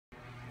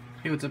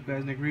Hey, what's up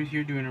guys, Nick Reese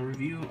here doing a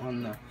review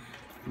on the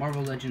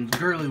Marvel Legends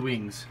Girly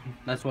Wings.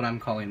 That's what I'm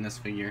calling this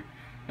figure.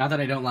 Not that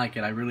I don't like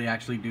it, I really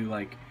actually do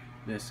like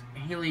this.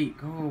 Haley,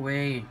 go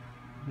away.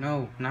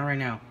 No, not right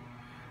now.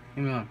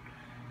 Leave me alone.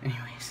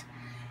 Anyways,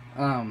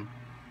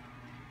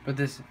 but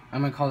this, I'm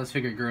gonna call this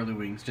figure Girly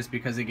Wings just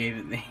because they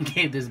gave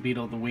this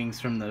Beetle the wings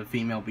from the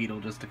female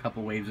Beetle just a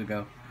couple waves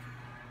ago.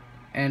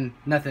 And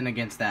nothing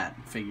against that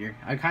figure.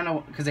 I kind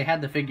of, because they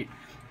had the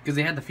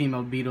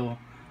female Beetle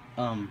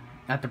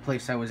at the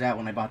place I was at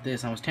when I bought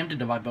this. I was tempted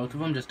to buy both of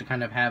them just to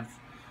kind of have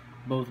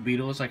both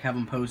Beetles, like have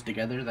them posed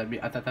together.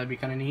 I thought that'd be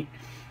kind of neat,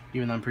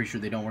 even though I'm pretty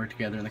sure they don't work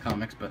together in the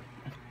comics. But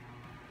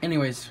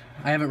anyways,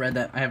 I haven't read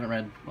that. I haven't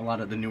read a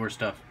lot of the newer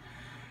stuff.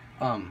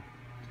 But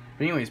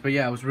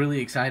yeah, I was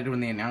really excited when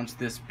they announced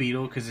this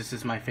Beetle because this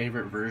is my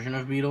favorite version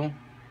of Beetle,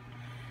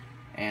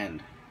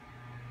 and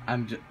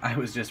I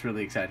was just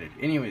really excited.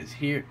 Anyways,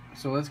 here,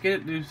 so let's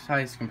do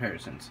size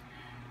comparisons.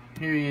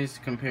 Here he is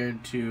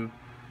compared to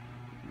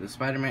the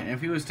Spider-Man.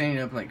 If he was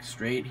standing up like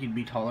straight, he'd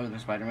be taller than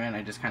Spider-Man.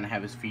 I just kind of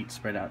have his feet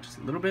spread out just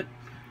a little bit.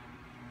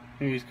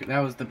 That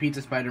was the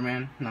Pizza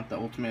Spider-Man, not the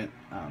Ultimate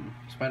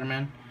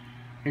Spider-Man.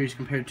 Here he's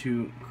compared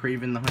to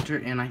Kraven the Hunter,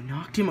 and I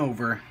knocked him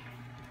over.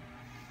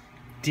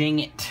 Dang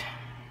it.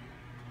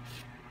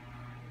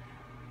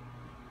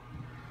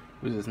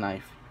 Who's this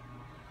knife?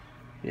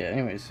 Yeah,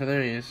 anyways, so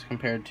there he is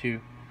compared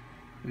to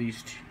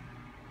these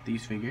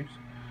figures.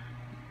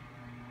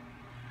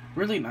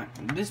 Really nice.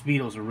 This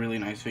Beetle's a really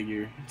nice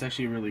figure. It's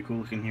actually really cool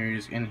looking. Here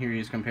he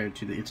is compared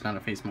to the It's Not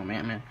a Face Mom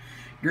Ant-Man.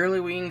 Girly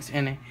Wings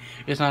and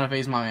It's Not a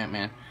Face Mom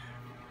Ant-Man.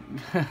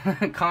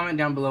 Comment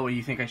down below what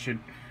you think I should,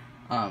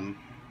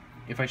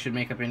 if I should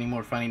make up any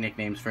more funny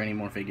nicknames for any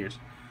more figures.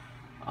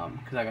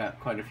 Because I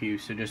got quite a few,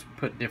 so just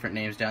put different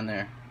names down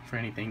there for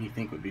anything you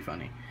think would be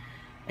funny.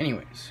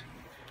 Anyways,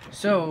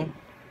 so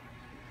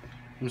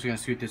I'm just gonna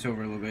scoot this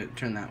over a little bit,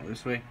 turn that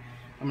this way.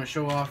 I'm gonna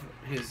show off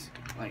his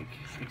like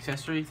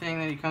accessory thing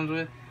that he comes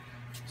with.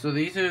 So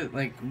these are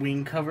like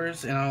wing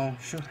covers, and I'll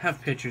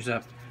have pictures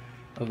up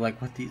of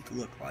like what these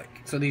look like.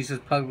 So these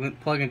just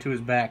plug into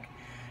his back,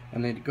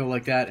 and they go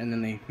like that, and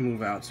then they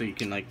move out, so you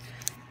can like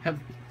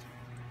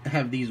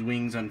have these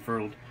wings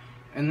unfurled.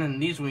 And then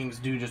these wings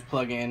do just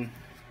plug in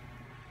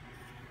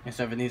and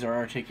stuff, and these are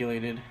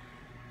articulated.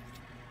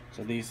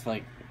 So these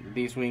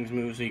wings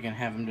move, so you can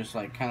have them just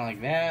like kind of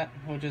like that,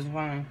 which is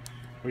fine,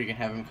 or you can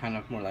have them kind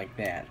of more like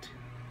that,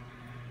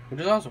 which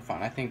is also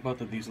fun. I think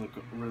both of these look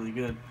really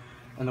good,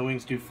 and the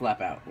wings do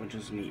flap out, which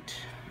is neat.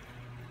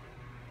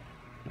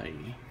 They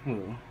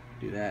will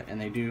do that, and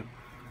they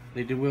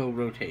will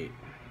rotate.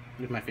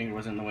 If my finger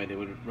wasn't in the way, they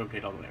would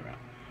rotate all the way around.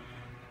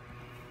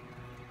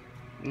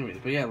 Anyways,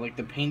 but yeah, like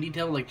the paint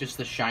detail, like just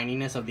the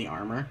shininess of the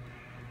armor,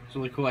 it's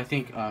really cool. I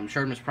think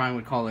Sharpness Prime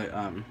would call it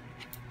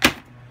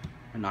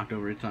I knocked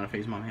over It's Not a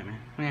Face Mom Ant-Man.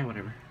 Yeah,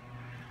 whatever.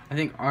 I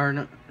think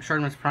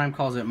Sharpness Prime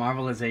calls it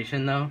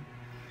Marvelization, though.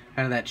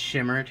 Kind of that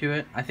shimmer to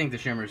it. I think the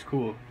shimmer is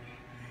cool.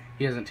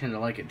 He doesn't tend to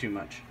like it too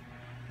much.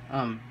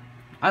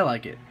 I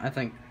like it. I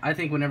think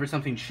whenever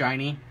something's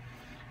shiny,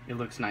 it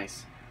looks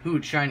nice. Ooh,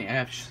 it's shiny. I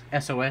have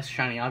SOS,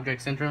 Shiny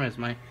Object Syndrome, as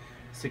my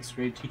 6th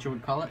grade teacher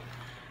would call it.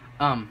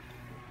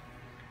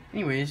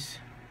 Anyways,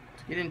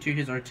 let's get into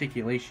his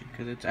articulation,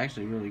 because it's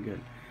actually really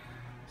good.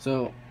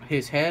 So,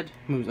 his head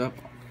moves up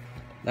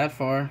that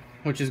far,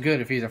 which is good.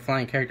 If he's a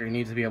flying character, he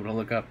needs to be able to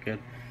look up good.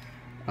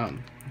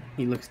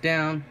 He looks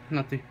down,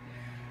 not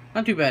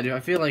too bad. I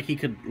feel like he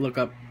could look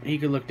up. He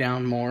could look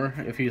down more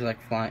if he's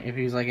like flying. If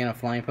he's like in a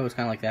flying pose,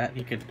 kind of like that.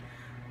 He could.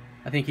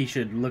 I think he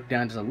should look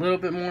down just a little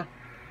bit more.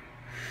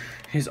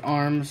 His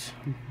arms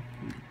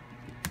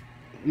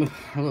are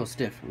a little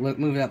stiff.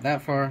 Move out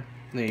that far.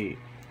 They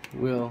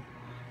will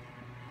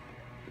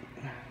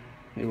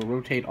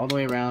rotate all the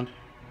way around.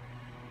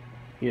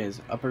 He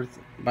has upper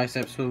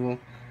bicep swivel,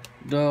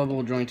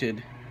 double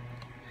jointed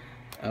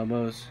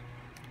elbows,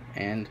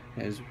 and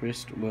his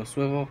wrist will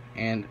swivel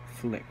and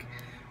flick.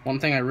 The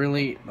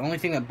only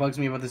thing that bugs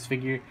me about this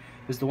figure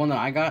is the one that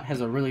I got has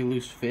a really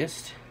loose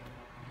fist.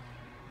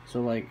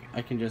 So like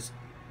I can just,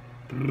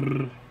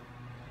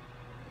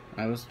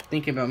 I was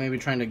thinking about maybe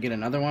trying to get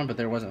another one, but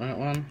there wasn't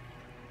one.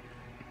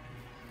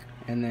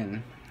 And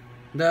then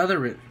the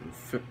other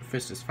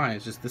fist is fine,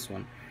 it's just this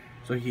one.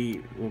 So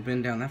he will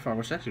bend down that far,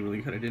 which is actually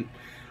really good.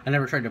 I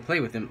never tried to play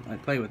with him. I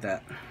play with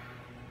that.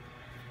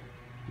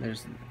 Then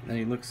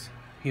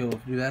he'll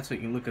do that so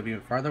he can look up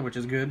even farther, which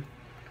is good.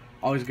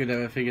 Always good to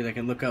have a figure that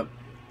can look up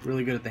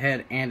really good at the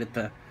head and at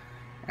the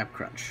ab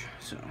crunch.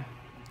 So,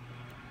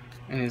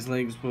 and his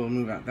legs will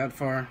move out that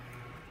far.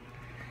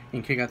 He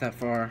can kick out that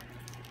far.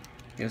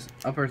 He has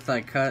upper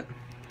thigh cut,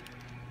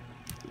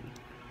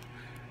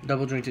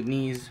 double jointed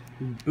knees,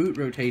 boot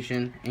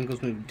rotation,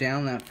 ankles move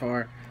down that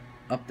far,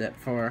 up that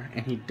far,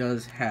 and he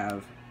does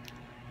have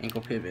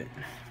ankle pivot.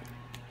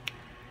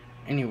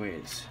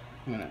 Anyways,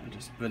 I'm gonna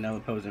just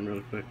vanilla pose him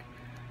real quick.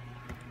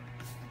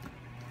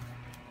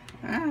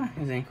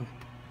 His ankle.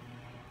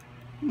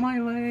 My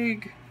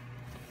leg.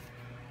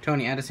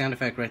 Tony, add a sound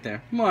effect right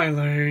there. My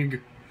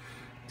leg.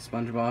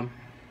 SpongeBob.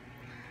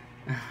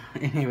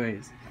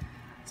 Anyways,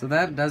 So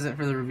that does it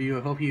for the review.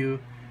 I hope you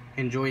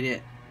enjoyed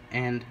it,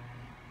 and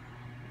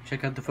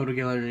check out the photo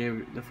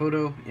gallery, the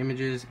photo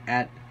images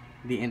at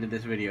the end of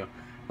this video.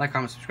 Like,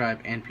 comment, subscribe,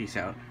 and peace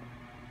out.